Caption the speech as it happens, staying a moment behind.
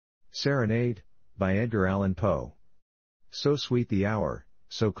Serenade, by Edgar Allan Poe. So sweet the hour,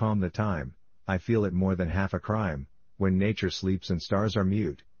 so calm the time, I feel it more than half a crime, when nature sleeps and stars are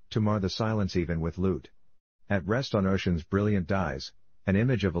mute, to mar the silence even with lute. At rest on ocean's brilliant dyes, an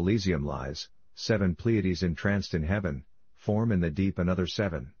image of Elysium lies, 7 Pleiades entranced in heaven, form in the deep another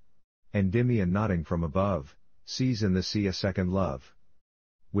 7. Endymion nodding from above, sees in the sea a second love.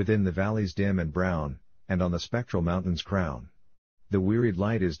 Within the valleys dim and brown, and on the spectral mountain's crown, the wearied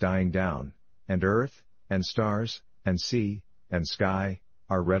light is dying down, and earth, and stars, and sea, and sky,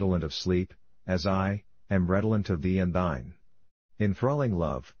 are redolent of sleep, as I am redolent of thee and thine. Enthralling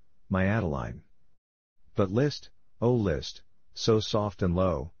love, my Adeline. But list, O list, so soft and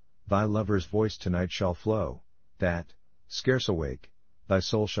low, thy lover's voice tonight shall flow, that, scarce awake, thy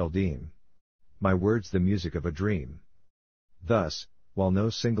soul shall deem my words the music of a dream. Thus, while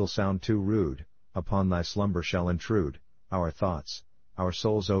no single sound too rude upon thy slumber shall intrude, our thoughts, our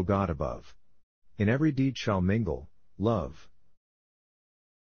souls, O God above, in every deed shall mingle love,